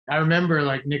I remember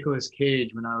like Nicolas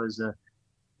Cage when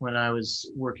I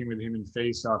was working with him in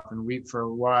Face Off, and for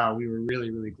a while we were really,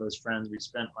 really close friends. We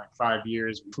spent like 5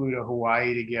 years. We flew to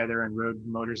Hawaii together and rode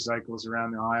motorcycles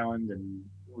around the island, and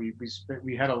we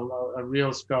had a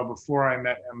real spell before I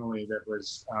met Emily that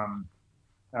was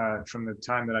from the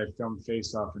time that I filmed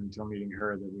Face Off until meeting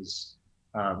her, that was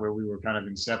where we were kind of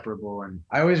inseparable. And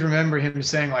I always remember him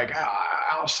saying like,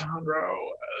 Alessandro,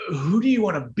 who do you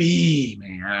want to be,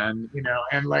 man? You know,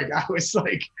 and like, I was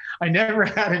like, I never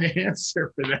had an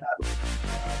answer for that.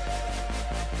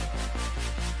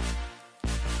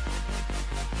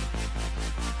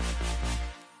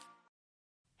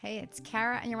 Hey, it's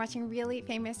Kara, and you're watching Really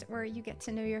Famous, where you get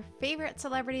to know your favorite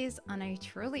celebrities on a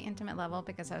truly intimate level,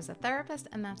 because I was a therapist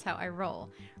and that's how I roll.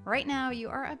 Right now, you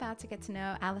are about to get to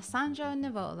know Alessandro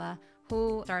Nivola,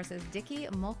 who stars as Dicky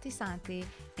Moltisanti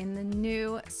in the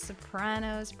new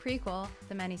Sopranos prequel,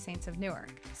 The Many Saints of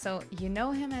Newark. So you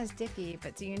know him as Dicky,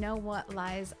 but do you know what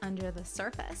lies under the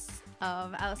surface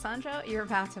of Alessandro? You're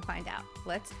about to find out.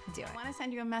 Let's do it. I want to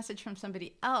send you a message from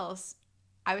somebody else.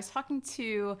 I was talking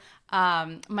to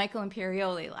Michael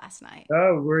Imperioli last night.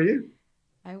 Oh, were you?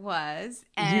 I was.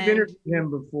 And you've interviewed him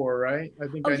before, right? I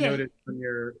think I yeah. noticed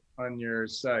on your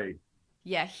site.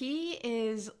 Yeah, he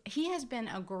has been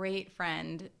a great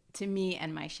friend to me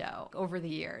and my show over the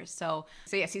years. So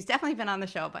yes, he's definitely been on the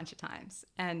show a bunch of times,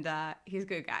 and he's a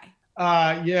good guy.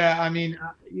 Yeah, I mean,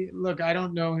 look, I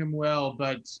don't know him well,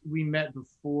 but we met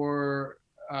before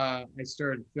I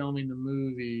started filming the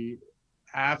movie.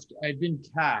 After I'd been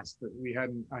cast, but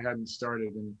I hadn't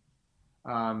started,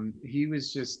 and he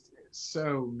was just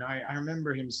so nice. I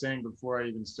remember him saying before I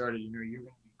even started, you know, you're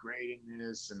going to be great in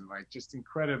this, and like just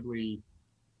incredibly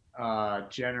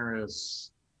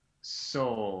generous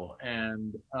soul.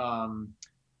 And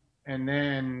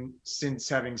then since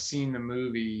having seen the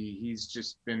movie, he's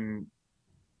just been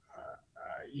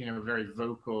you know, very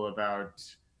vocal about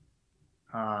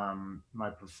my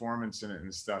performance in it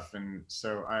and stuff. And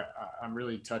so I'm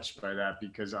really touched by that,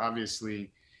 because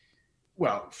obviously,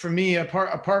 well, for me,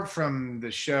 apart from the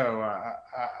show,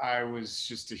 I was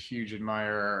just a huge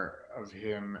admirer of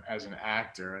him as an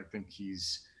actor. I think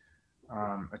he's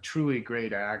a truly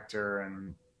great actor,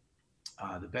 and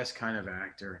the best kind of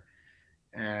actor.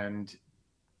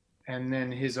 And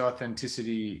then his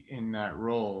authenticity in that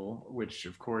role, which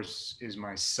of course is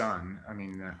my son. I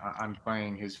mean, I'm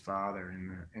playing his father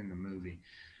in the movie.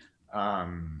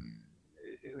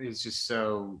 It's just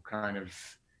so kind of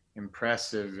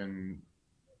impressive, and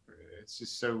it's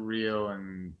just so real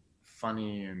and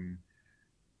funny and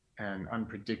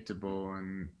unpredictable,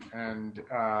 and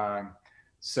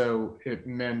so it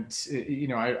meant, you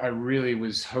know, I really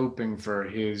was hoping for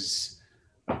his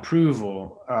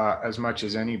approval as much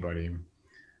as anybody.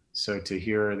 So to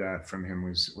hear that from him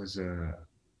was a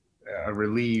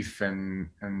relief and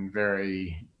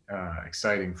very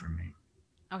exciting for me.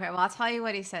 Okay, well, I'll tell you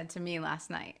what he said to me last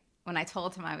night when I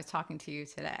told him I was talking to you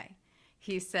today.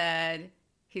 He said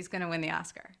he's going to win the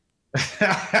Oscar.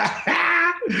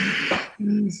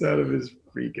 He's out of his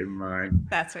freaking mind.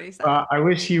 That's what he said. I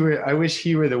wish he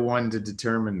were the one to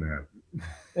determine that.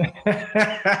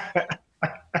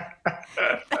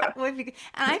 And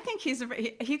I think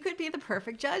he could be the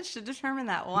perfect judge to determine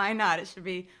that. Why not? It should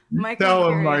be Michael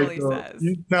Imperioli says.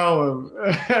 You tell him.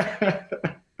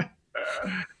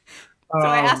 So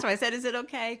I asked him, I said, is it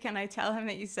okay? Can I tell him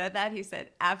that you said that? He said,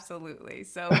 absolutely.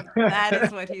 So that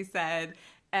is what he said.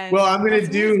 And well, I'm going to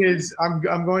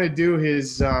do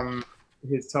his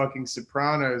Talking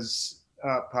Sopranos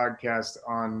podcast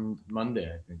on Monday,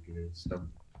 I think it is. So,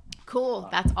 cool.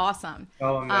 That's awesome.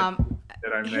 Tell him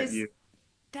that I met you.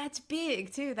 That's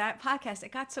big too. That podcast,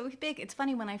 it got so big. It's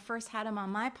funny, when I first had him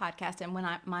on my podcast, and when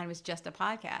mine was just a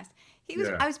podcast,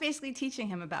 I was basically teaching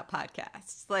him about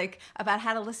podcasts, like about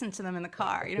how to listen to them in the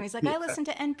car. You know, he's like, I listen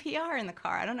to NPR in the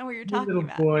car. I don't know what you're talking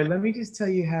about. Little boy, let me just tell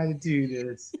you how to do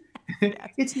this.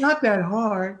 It's not that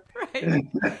hard. Right.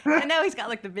 And now he's got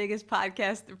like the biggest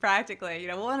podcast, practically, you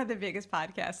know, one of the biggest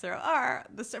podcasts there are,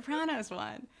 the Sopranos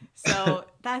one. So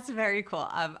that's very cool.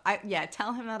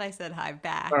 Tell him that I said hi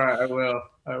back. All right, I will.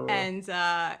 And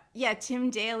Tim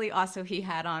Daly also he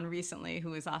had on recently,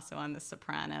 who was also on the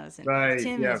Sopranos. And right.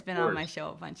 Tim has been on my show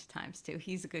a bunch of times too.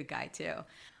 He's a good guy too.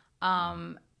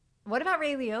 What about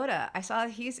Ray Liotta? I saw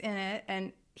he's in it,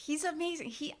 and he's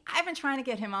amazing. I've been trying to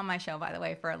get him on my show, by the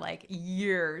way, for like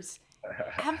years.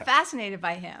 I'm fascinated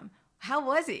by him. How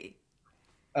was he?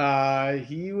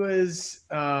 He was,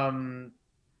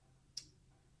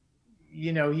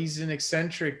 you know, he's an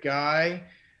eccentric guy.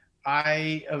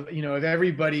 Of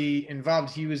everybody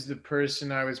involved, he was the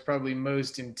person I was probably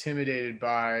most intimidated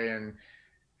by,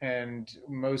 and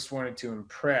most wanted to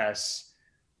impress,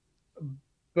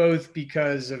 both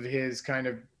because of his kind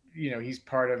of, he's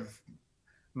part of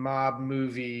mob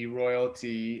movie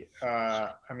royalty.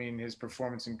 I mean, his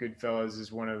performance in Goodfellas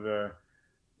is one of the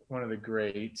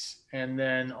greats, and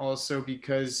then also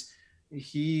because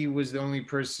he was the only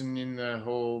person in the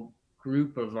whole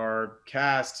group of our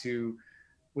cast who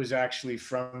was actually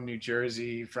from New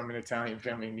Jersey, from an Italian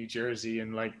family in New Jersey,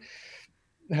 and like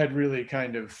had really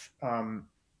kind of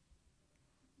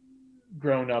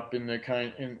grown up in the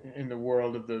in the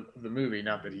world of the movie.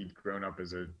 Not that he'd grown up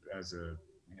as a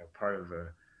part of a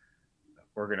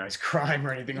organized crime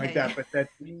or anything like that, but that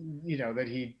that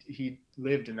he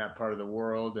lived in that part of the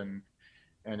world and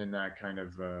in that kind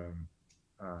of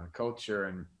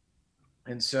culture,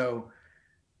 and so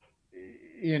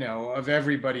of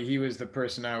everybody, he was the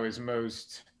person I was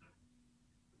most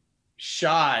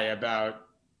shy about,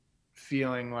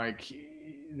 feeling like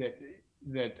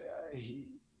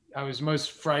I was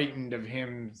most frightened of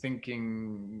him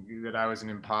thinking that I was an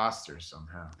imposter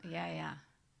somehow. Yeah.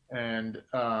 And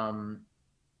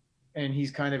he's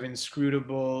kind of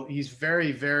inscrutable. He's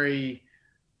very, very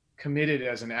committed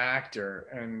as an actor,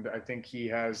 and I think he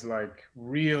has like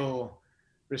real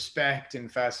respect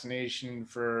and fascination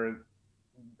for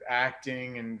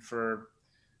acting and for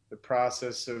the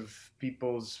process of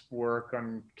people's work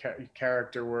on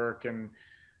character work. And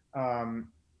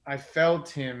I felt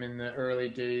him in the early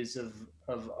days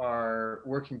of our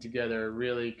working together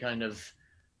really kind of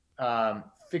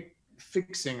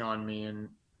fixing on me, and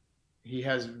he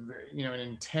has an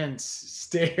intense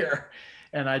stare,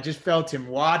 and I just felt him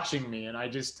watching me, and I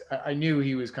knew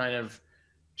he was kind of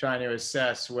trying to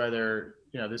assess whether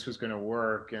this was going to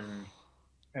work, and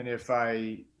if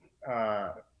I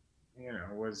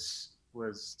was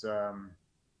going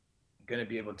to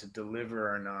be able to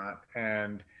deliver or not.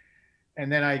 And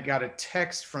then I got a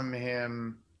text from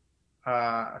him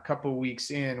a couple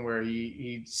weeks in where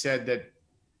he said that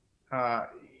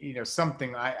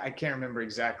something, I can't remember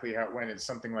exactly how it went. It's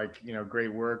something like,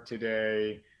 great work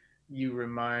today. You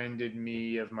reminded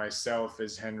me of myself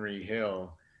as Henry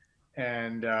Hill.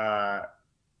 And,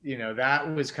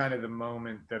 that was kind of the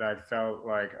moment that I felt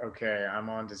like, okay, I'm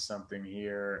onto something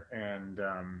here. And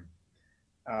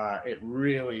it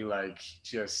really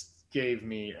just gave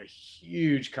me a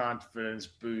huge confidence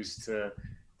boost to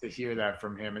hear that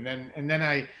from him. And then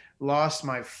I lost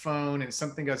my phone, and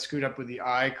something got screwed up with the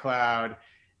iCloud,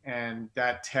 and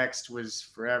that text was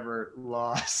forever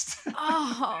lost.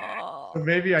 Oh. So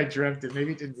maybe I dreamt it.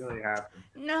 Maybe it didn't really happen.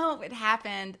 No, it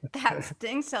happened. That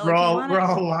stinks. So we're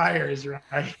all liars,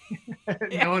 right?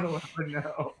 Yeah. No one will ever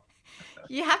know.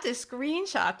 You have to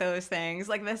screenshot those things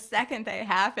like the second they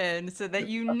happen so that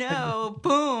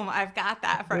boom, I've got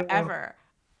that forever.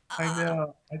 I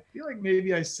know. I feel like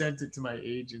maybe I sent it to my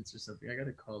agents or something. I got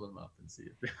to call them up and see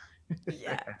if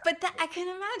yeah, but I can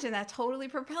imagine that totally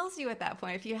propels you at that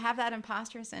point. If you have that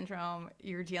imposter syndrome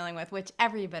you're dealing with, which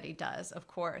everybody does, of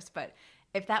course, but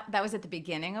if that was at the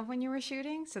beginning of when you were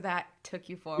shooting, so that took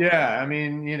you forward. Yeah, I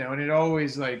mean, and it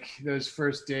always, like, those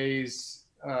first days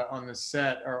on the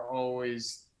set are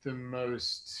always the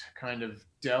most kind of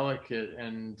delicate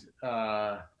and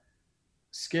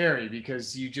scary,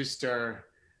 because you just are,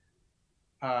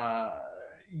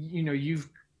 you've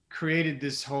created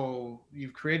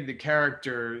the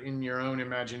character in your own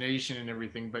imagination and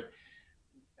everything, but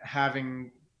having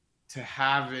to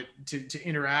have it to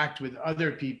interact with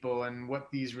other people and what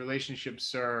these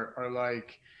relationships are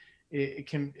like, it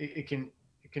can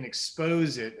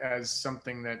expose it as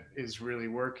something that is really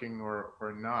working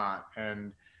or not.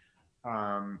 And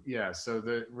so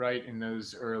right in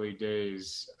those early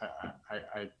days,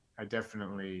 I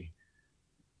definitely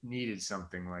needed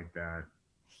something like that.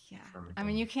 Yeah. I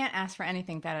mean, you can't ask for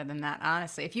anything better than that,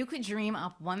 honestly. If you could dream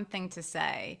up one thing to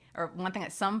say, or one thing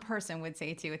that some person would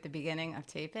say to you at the beginning of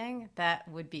taping, that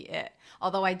would be it.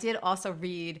 Although I did also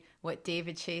read what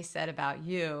David Chase said about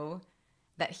you,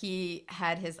 that he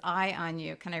had his eye on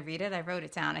you. Can I read it? I wrote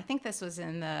it down. I think this was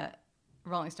in the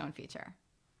Rolling Stone feature.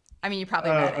 I mean, you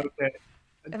probably read it. Okay.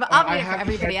 I'll read it for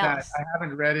everybody else. I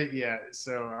haven't read it yet,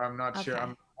 so I'm not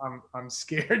sure. I'm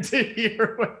scared to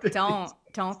hear what this is.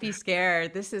 Don't be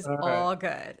scared. This is all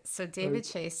good. So David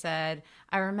Chase said,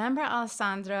 I remember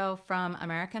Alessandro from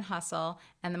American Hustle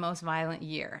and The Most Violent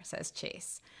Year, says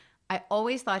Chase. I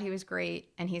always thought he was great,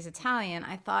 and he's Italian.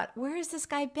 I thought, where has this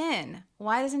guy been?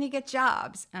 Why doesn't he get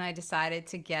jobs? And I decided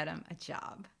to get him a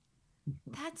job.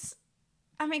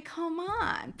 Come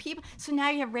on. People. So now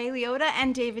you have Ray Liotta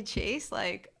and David Chase.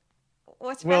 Like,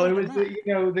 what's well, it was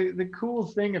the cool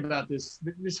thing about this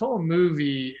whole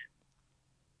movie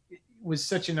was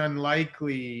such an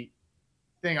unlikely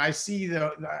thing. I see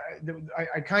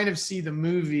I kind of see the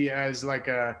movie as like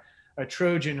a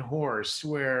Trojan horse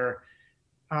where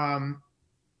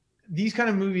these kind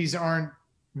of movies aren't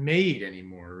made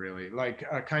anymore, really. Like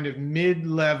a kind of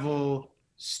mid-level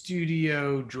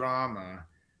studio drama.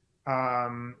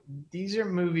 These are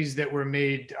movies that were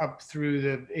made up through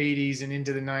the 80s and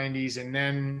into the 90s, and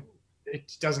then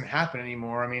it doesn't happen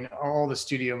anymore. I mean, all the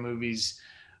studio movies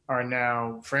are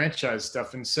now franchise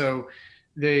stuff, and so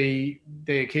they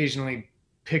occasionally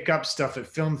pick up stuff at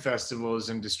film festivals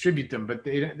and distribute them, but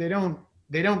they don't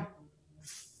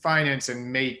finance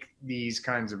and make these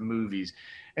kinds of movies.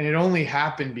 And it only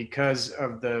happened because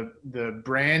of the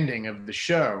branding of the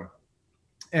show.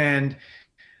 And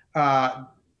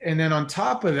then on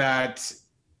top of that,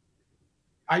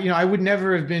 I would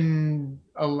never have been,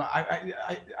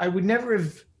 I would never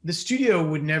have, the studio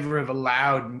would never have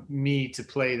allowed me to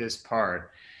play this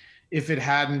part if it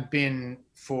hadn't been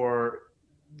for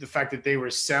the fact that they were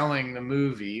selling the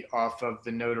movie off of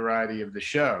the notoriety of the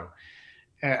show,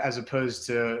 as opposed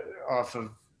to off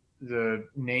of the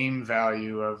name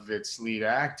value of its lead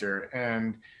actor.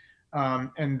 And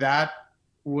that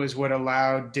was what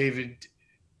allowed David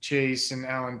Chase and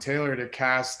Alan Taylor to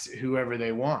cast whoever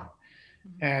they want.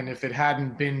 And if it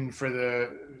hadn't been for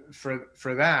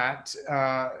that,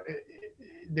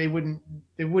 they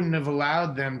wouldn't have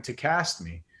allowed them to cast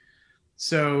me.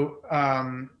 So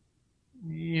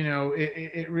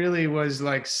it really was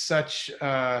like such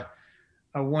a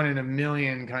one in a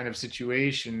million kind of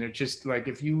situation. They're just like,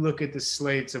 if you look at the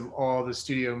slates of all the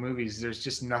studio movies, there's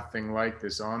just nothing like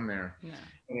this on there. Yeah.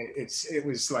 And it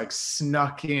was like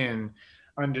snuck in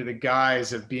under the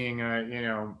guise of being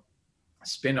a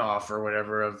spin-off or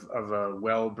whatever of a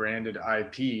well-branded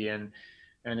IP, and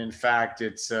in fact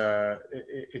it's a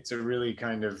really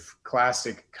kind of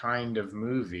classic kind of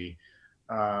movie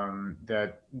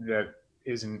that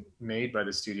isn't made by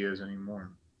the studios anymore.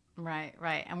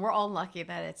 Right. And we're all lucky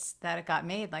that it got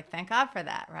made. Like, thank God for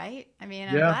that, right? I mean,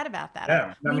 I'm glad about that.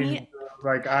 Yeah.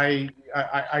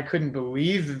 I couldn't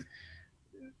believe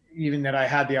even that I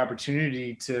had the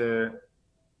opportunity to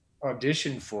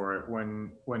audition for it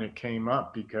when it came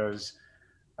up, because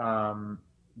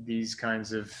these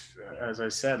kinds of, as I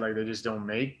said, like, they just don't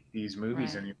make these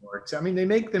movies anymore. I mean, they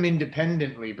make them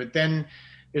independently, but then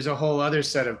there's a whole other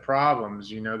set of problems.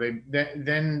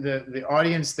 Then the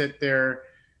audience that they're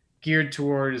geared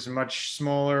toward is much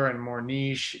smaller and more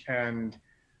niche, and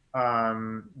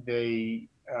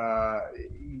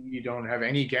you don't have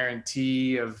any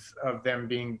guarantee of them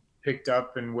being picked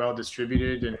up and well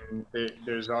distributed, and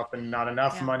there's often not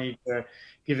enough money to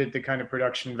give it the kind of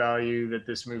production value that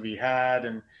this movie had.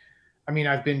 And I mean,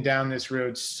 I've been down this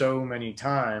road so many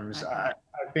times. I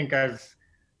think I've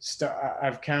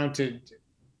counted,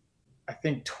 I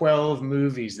think 12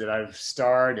 movies that I've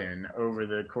starred in over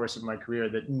the course of my career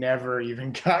that never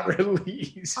even got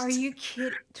released. Are you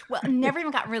kidding? 12 never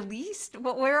even got released?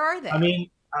 Where are they? I mean,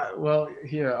 well,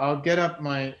 here, I'll get up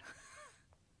my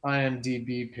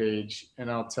IMDb page and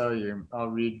I'll tell you. I'll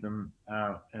read them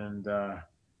out, and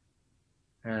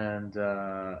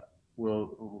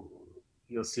you'll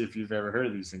see if you've ever heard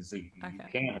of these things. You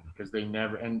can, because they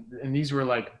never, and these were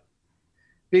like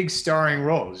big starring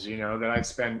roles, that I'd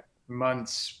spent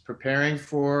months preparing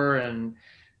for, and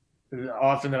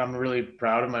often that I'm really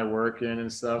proud of my work in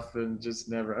and stuff, and just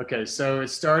never. Okay, so it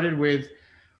started with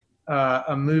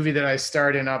a movie that I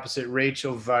starred in opposite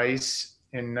Rachel Weisz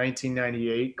in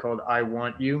 1998 called I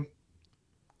Want You.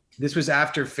 This was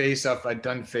after Face Off. I'd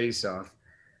done Face Off.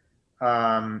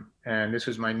 And this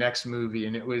was my next movie,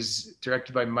 and it was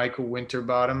directed by Michael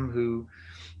Winterbottom, who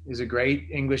is a great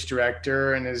English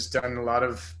director and has done a lot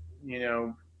of,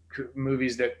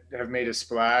 movies that have made a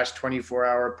splash.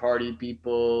 24-Hour Party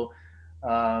People,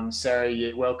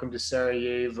 Welcome to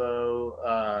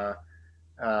Sarajevo,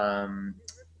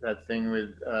 that thing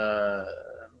with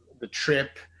The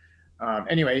Trip.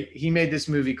 Anyway, he made this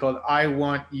movie called I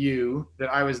Want You that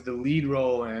I was the lead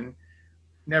role in.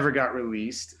 Never got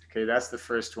released. Okay, that's the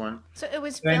first one. So it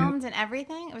was filmed and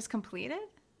everything? It was completed?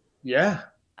 Yeah.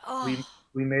 Oh.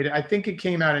 We made it. I think it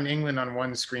came out in England on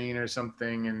one screen or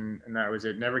something, and that was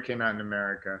it. Never came out in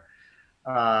America.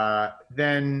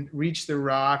 Then Reach the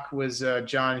Rock was a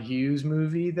John Hughes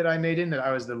movie that I made that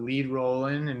I was the lead role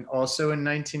in, and also in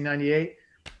 1998.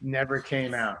 Never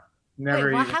came out.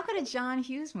 Never. Wait, how could a John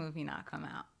Hughes movie not come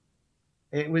out?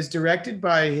 It was directed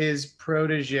by his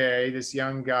protege, this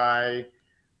young guy,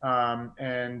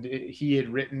 and he had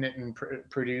written it and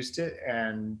produced it,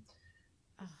 and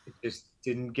it just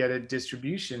didn't get a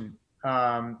distribution.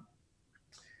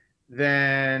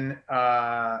 Then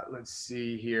let's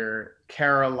see here,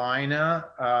 Carolina.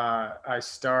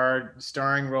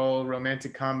 Starring role,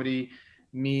 romantic comedy,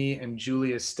 me and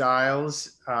Julia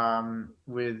Stiles,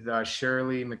 with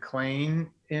Shirley MacLaine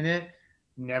in it.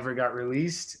 Never got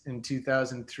released in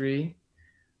 2003.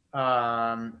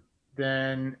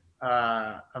 Then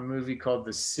a movie called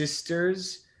The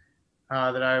Sisters,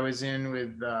 that I was in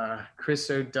with Chris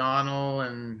O'Donnell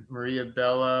and Maria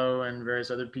Bello and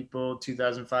various other people.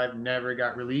 2005, never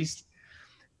got released.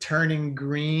 Turning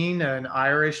Green, an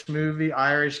Irish movie,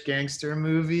 Irish gangster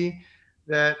movie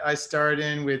that I starred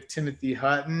in with Timothy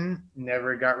Hutton,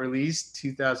 never got released.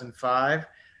 2005.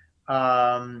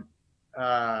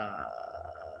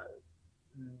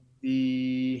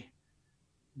 The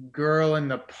Girl in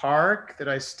the Park that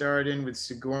I starred in with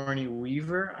Sigourney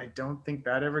Weaver, I don't think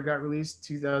that ever got released.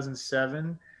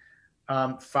 2007.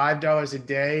 $5 a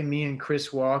Day, me and Chris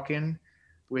Walken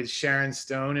with Sharon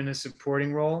Stone in a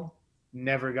supporting role,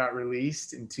 never got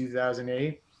released in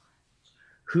 2008.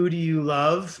 Who Do You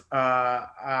Love?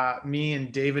 Me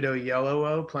and David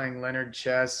Oyelowo playing Leonard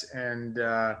Chess and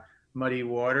Muddy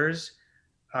Waters,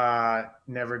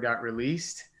 never got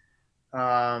released.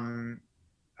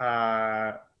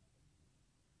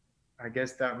 I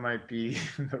guess that might be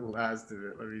the last of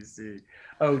it. Let me see.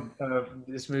 Oh,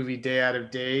 this movie Day Out of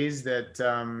Days that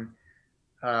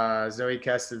Zoe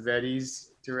Cassavetes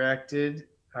directed,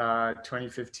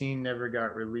 2015, never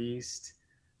got released.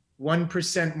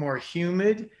 1% More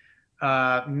Humid,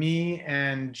 me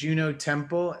and Juno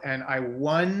Temple, and I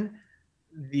won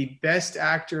the Best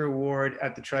Actor Award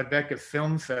at the Tribeca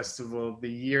Film Festival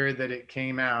the year that it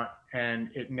came out,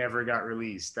 and it never got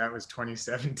released. That was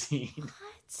 2017. What?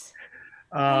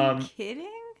 Are you kidding?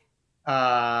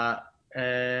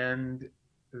 And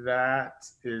that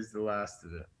is the last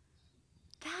of it.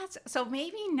 That's so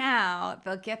maybe now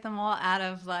they'll get them all out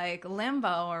of like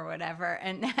limbo or whatever.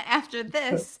 And after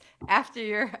this, after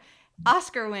your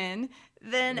Oscar win,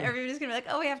 then everybody's gonna be like,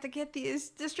 oh, we have to get these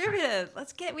distributed.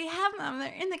 We have them.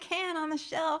 They're in the can on the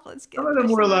shelf. Let's get some of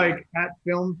them were like at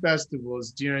film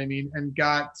festivals, do you know what I mean? And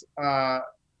got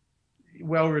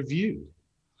well reviewed.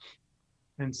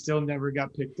 And still never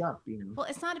got picked up, you know. Well,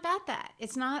 it's not about that.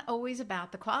 It's not always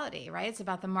about the quality, right? It's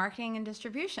about the marketing and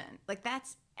distribution. Like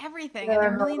that's everything. Yeah, and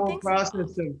there are a million the whole things process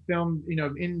involved. of film, you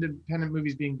know, independent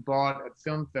movies being bought at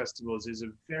film festivals is a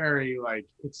very like,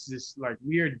 it's this like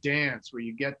weird dance where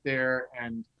you get there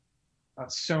and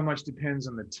so much depends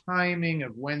on the timing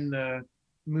of when the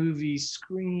movie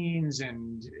screens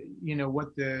and, you know,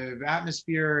 what the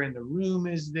atmosphere in the room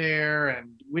is there and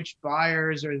which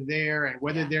buyers are there and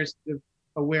whether there's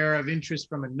aware of interest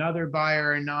from another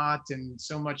buyer or not, and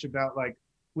so much about like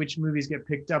which movies get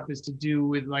picked up is to do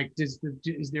with like is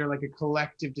there like a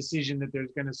collective decision that they're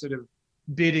going to sort of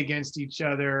bid against each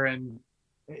other, and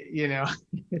you know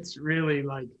it's really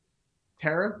like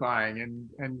terrifying,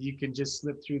 and you can just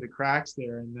slip through the cracks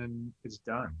there and then it's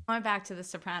done. Going back to The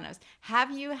Sopranos,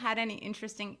 have you had any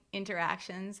interesting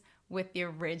interactions with the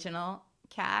original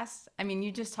cast? I mean,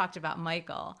 you just talked about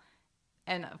Michael.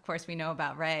 And of course, we know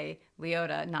about Ray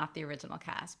Liotta, not the original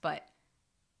cast. But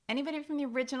anybody from the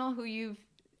original who you've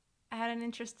had an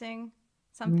interesting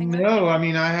something with? No, I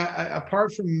mean, I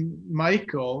apart from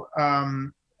Michael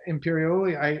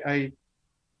Imperioli,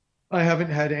 I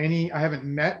haven't had any. I haven't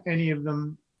met any of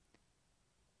them.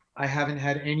 I haven't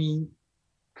had any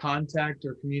contact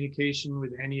or communication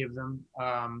with any of them,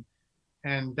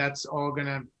 and that's all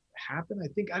gonna happen. I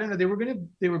think I don't know. They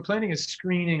were planning a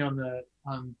screening in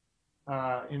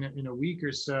a week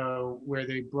or so where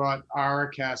they brought our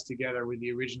cast together with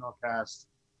the original cast.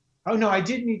 Oh no, I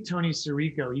did meet Tony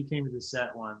Sirico. He came to the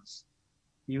set once.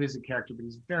 He was a character, but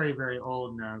he's very, very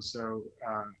old now. So,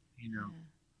 you know,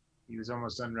 he was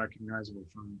almost unrecognizable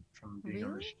from being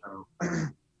on the show.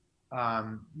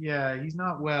 Yeah, he's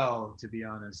not well, to be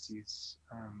honest. He's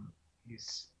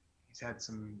had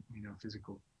some, you know,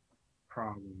 physical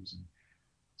problems, and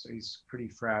so he's pretty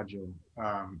fragile.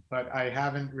 But I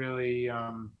haven't really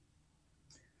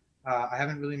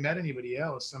met anybody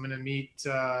else. I'm going to meet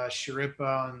Sharippa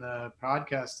on the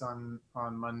podcast on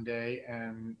Monday,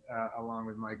 and along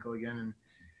with Michael again.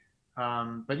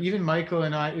 And but even Michael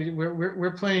and I,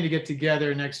 we're planning to get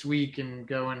together next week and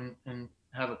go and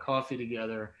have a coffee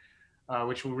together,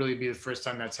 which will really be the first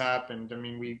time that's happened. I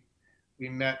mean, we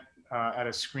met at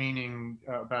a screening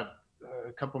about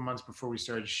a couple months before we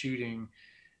started shooting,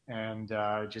 and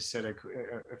just said a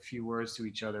few words to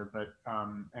each other, but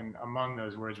and among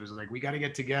those words was like, we got to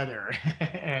get together.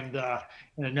 and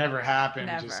it never happened.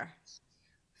 Never. Just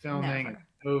filming and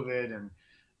COVID, and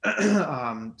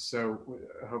Hopefully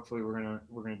we're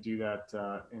gonna do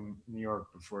that in New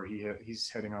York before he's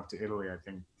heading off to Italy, I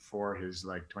think, for his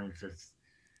like 25th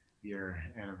year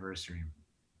anniversary.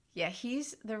 Yeah,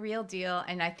 he's the real deal,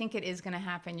 and I think it is going to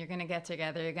happen. You're going to get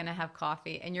together, you're going to have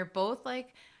coffee, and you're both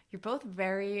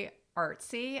very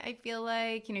artsy. I feel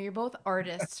like you're both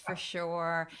artists for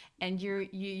sure, and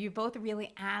you both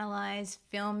really analyze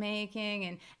filmmaking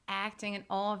and acting and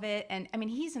all of it. And I mean,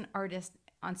 he's an artist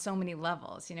on so many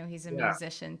levels. He's a Yeah.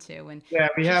 musician too, and Yeah,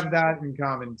 we just have that in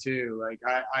common too. Like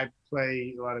I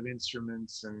play a lot of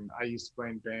instruments, and I used to play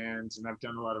in bands, and I've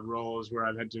done a lot of roles where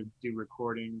I've had to do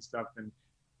recording and stuff. And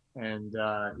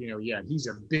yeah, he's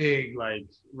a big like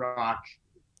rock,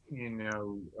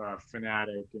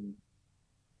 fanatic, and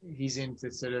he's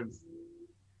into sort of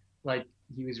like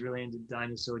he was really into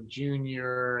Dinosaur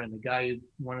Jr. and the guy,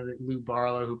 one of the Lou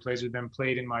Barlow who plays with them,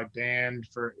 played in my band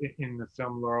in the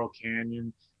film Laurel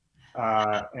Canyon.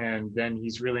 And then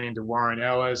he's really into Warren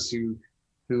Ellis, who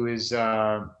is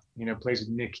plays with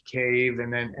Nick Cave,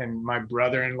 and my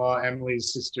brother-in-law,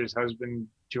 Emily's sister's husband,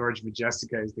 George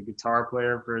Majestica, is the guitar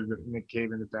player for Nick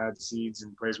Cave and the Bad Seeds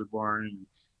and plays with Warren.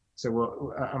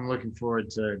 So I'm looking forward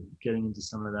to getting into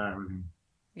some of that with him.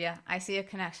 yeah, I see a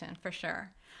connection for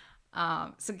sure.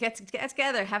 So get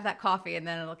together, have that coffee, and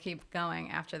then it'll keep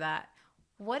going after that.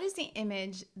 What is the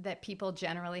image that people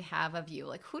generally have of you?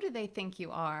 Like, who do they think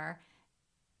you are,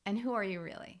 and who are you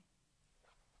really?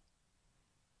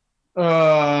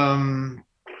 Um,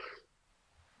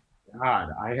 God,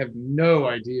 I have no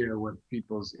idea what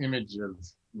people's image of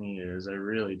me is. I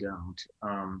really don't.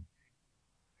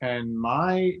 And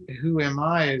who am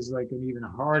I is like an even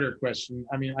harder question.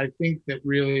 I mean, I think that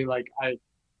really like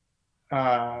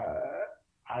uh,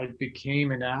 I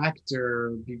became an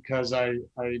actor because I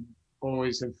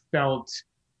always have felt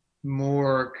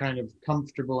more kind of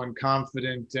comfortable and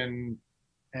confident and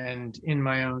in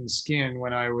my own skin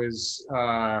when I was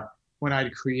when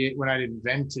I'd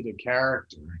invented a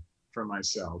character for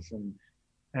myself,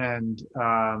 and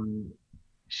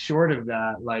short of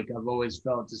that, like I've always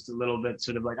felt just a little bit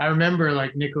sort of like I remember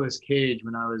like Nicolas Cage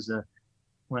when I was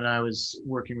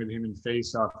working with him in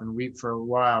Face Off, and for a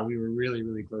while we were really,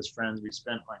 really close friends. We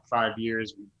spent like 5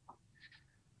 years. We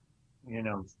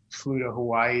flew to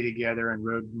Hawaii together and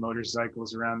rode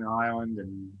motorcycles around the island,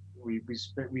 and we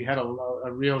had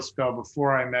a real spell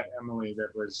before I met Emily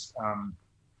that was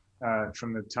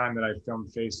from the time that I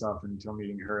filmed Face Off until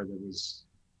meeting her, that was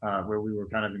where we were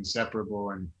kind of inseparable.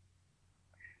 And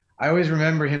I always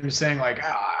remember him saying like,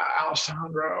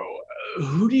 Alessandro,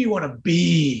 who do you want to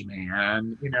be,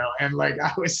 man? And like,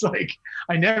 I was like,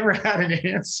 I never had an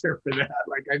answer for that.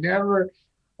 Like I never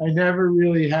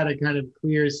really had a kind of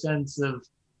clear sense of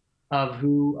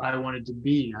who I wanted to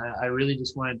be. I really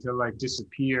just wanted to like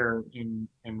disappear in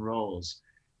roles.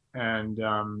 And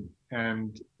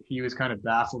he was kind of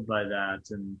baffled by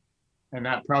that. And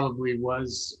that probably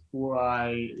was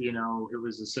why, it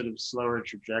was a sort of slower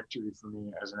trajectory for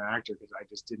me as an actor, because I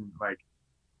just didn't like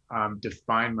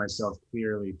define myself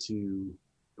clearly to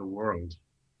the world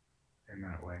in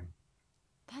that way.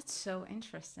 That's so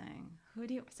interesting.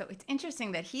 So it's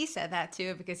interesting that he said that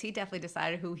too, because he definitely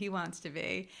decided who he wants to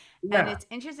be. And Yeah. it's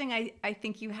interesting. I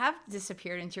think you have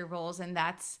disappeared into your roles, and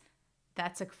that's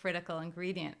a critical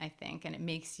ingredient, I think. And it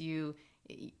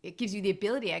gives you the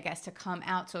ability, I guess, to come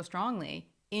out so strongly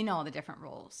in all the different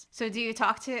roles. So do you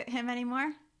talk to him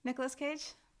anymore, Nicolas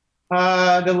Cage?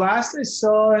 The last I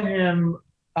saw him,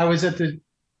 I was at the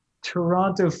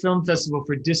Toronto Film Festival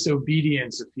for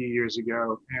Disobedience a few years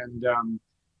ago,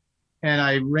 and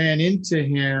I ran into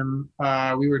him.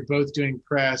 We were both doing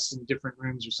press in different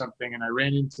rooms or something, and I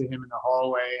ran into him in the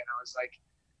hallway, and I was like,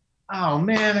 "Oh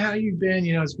man, how you been?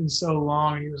 It's been so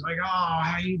long." And he was like, "Oh,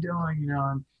 how you doing?"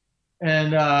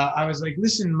 And I was like,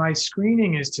 "Listen, my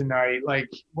screening is tonight. Like,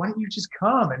 why don't you just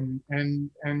come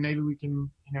and maybe we can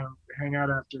hang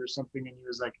out after or something?" And he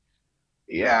was like,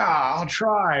 "Yeah, I'll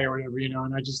try," or whatever,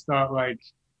 And I just thought like,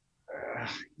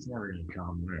 he's never gonna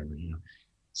come, whatever.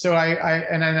 So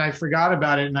and then I forgot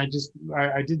about it, and I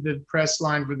did the press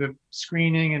line for the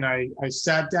screening, and I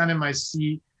sat down in my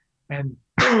seat, and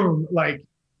boom, like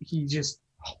he just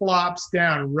plops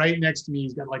down right next to me.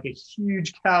 He's got like a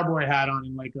huge cowboy hat on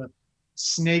and like a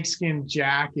snakeskin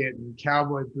jacket and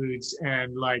cowboy boots,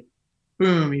 and like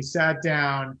boom, he sat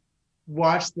down,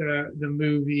 watched the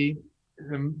movie.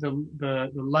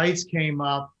 The lights came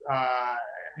up,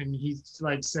 and he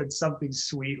like said something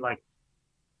sweet, like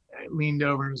leaned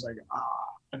over and was like,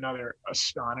 another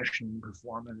astonishing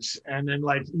performance. And then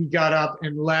like he got up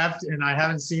and left, and I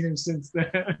haven't seen him since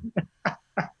then.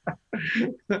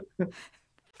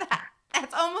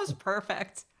 That's almost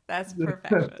perfect. That's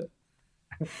perfection.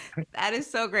 That is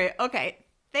so great. Okay.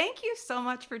 Thank you so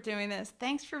much for doing this.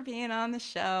 Thanks for being on the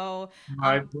show.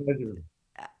 My pleasure.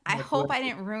 I My hope I pleasure.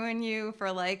 didn't ruin you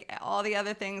for like all the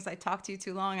other things. I talked to you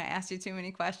too long. I asked you too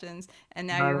many questions, and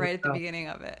now you're No, right at the no, beginning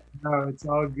of it. no, it's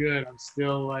all good. I'm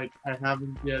still like, I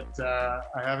haven't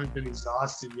been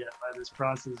exhausted yet by this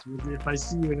process. If I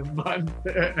see you in a month,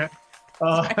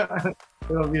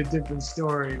 it'll be a different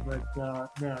story. But no,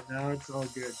 now it's all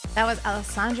good. That was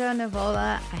Alessandro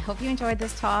Nivola. I hope you enjoyed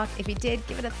this talk. If you did,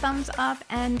 give it a thumbs up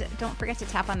and don't forget to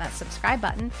tap on that subscribe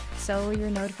button so you're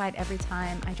notified every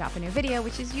time I drop a new video,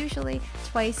 which is usually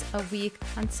twice a week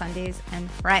on Sundays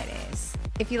and Fridays.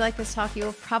 If you like this talk, you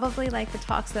will probably like the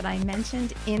talks that I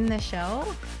mentioned in the show.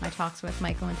 My talks with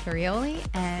Michael Imperioli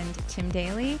and Tim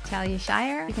Daly, Talia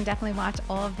Shire. You can definitely watch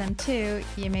all of them too.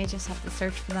 You may just have to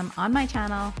search for them on my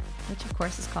channel, which of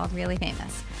course is called Really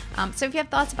Famous. So if you have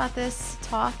thoughts about this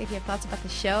talk, if you have thoughts about the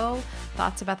show,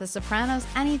 thoughts about The Sopranos,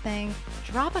 anything,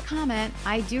 drop a comment.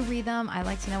 I do read them. I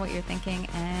like to know what you're thinking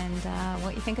and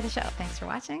what you think of the show. Thanks for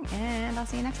watching, and I'll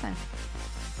see you next time.